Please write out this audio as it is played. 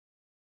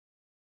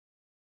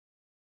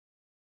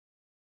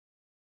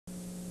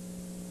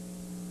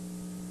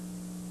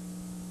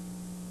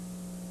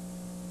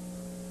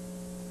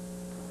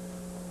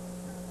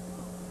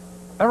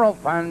They're all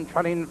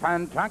treading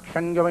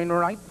Fantaction, going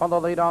right for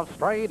the lead off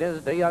straight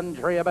is the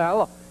Andrea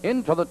Bell.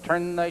 Into the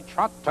turn they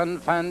trot,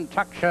 and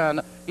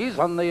Fantaction, he's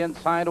on the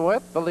inside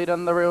with the lead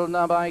in the rear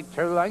now by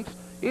 2 lengths.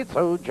 It's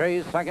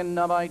OJ second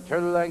now by 2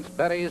 lengths.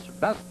 Betty's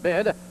Best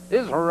Bid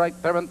is right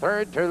there in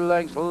third, 2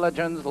 lengths.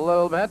 Legends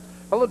Little Bit,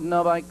 followed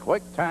now by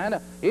Quick Tan.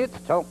 It's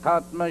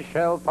Talcott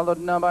Michelle, followed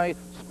now by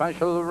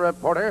Special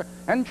Reporter,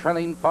 and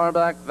trailing far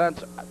back,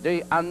 that's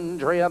the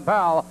Andrea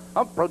Bell.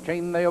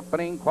 Approaching the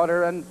opening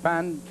quarter, and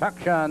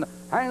Fantaction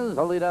has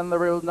the lead on the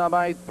rear now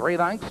by 3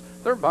 lengths.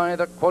 They're by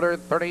the quarter,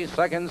 30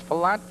 seconds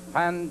flat.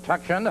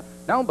 Fantaction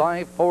now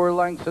by 4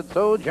 lengths. It's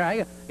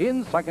OJ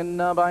in second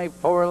now by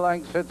 4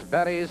 lengths. It's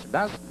Betty's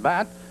Best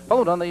Bet,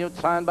 followed on the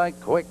outside by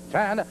Quick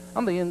Tan.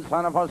 On the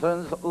inside of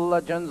horses,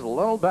 Legends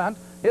Little Bet.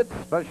 It's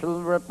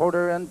Special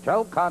Reporter and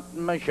Talcott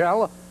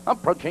Michelle.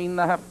 Approaching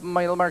the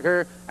half-mile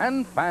marker,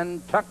 and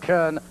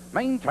Fantaction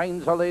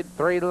maintains the lead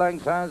 3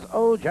 lengths as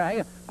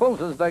OJ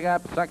closes the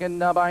gap second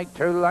now by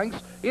 2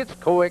 lengths. It's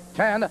Quick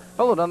 10,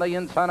 followed on the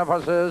inside of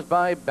horses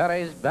by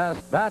Betty's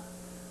Best Bet.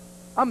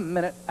 A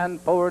minute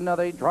and 4 now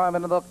they drive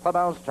into the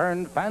clubhouse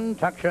turn.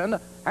 Fantaction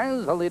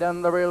has the lead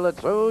on the rear.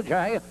 It's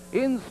OJ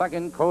in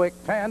second, Quick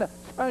 10,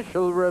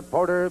 Special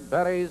Reporter,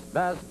 Betty's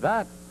Best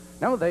Bet.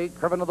 Now they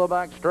curve into the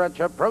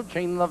backstretch,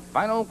 approaching the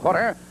final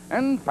quarter,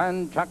 and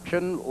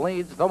Fantaction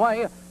leads the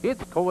way.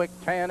 It's Quick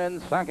 10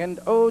 in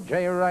second,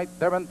 OJ right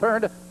there in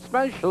third,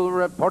 Special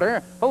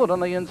Reporter, followed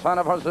on the inside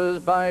of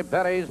horses by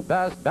Betty's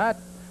Best Bet.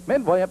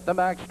 Midway up the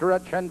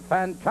backstretch, and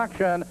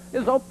Fantaction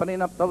is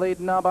opening up the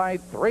lead now by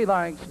 3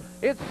 lengths.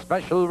 It's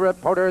Special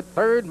Reporter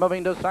third,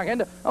 moving to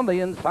second. On the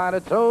inside,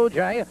 it's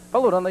OJ,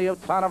 followed on the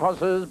outside of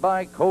horses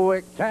by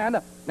Quick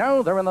 10.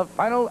 Now they're in the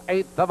final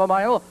 1/8 of a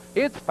mile.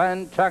 It's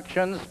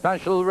Fantaction,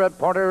 Special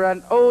Reporter,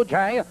 and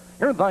OJ.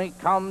 Here they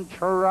come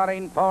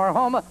trotting for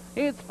home.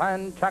 It's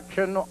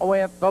Fantaction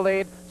with the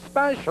lead.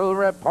 Special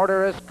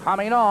Reporter is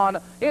coming on.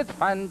 It's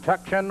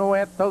Fantaction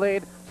with the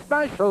lead.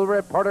 Special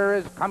Reporter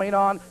is coming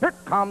on. Here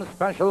comes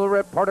Special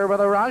Reporter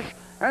with a rush,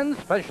 and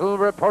Special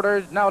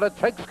Reporter now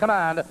takes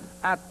command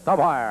at the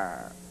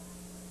wire.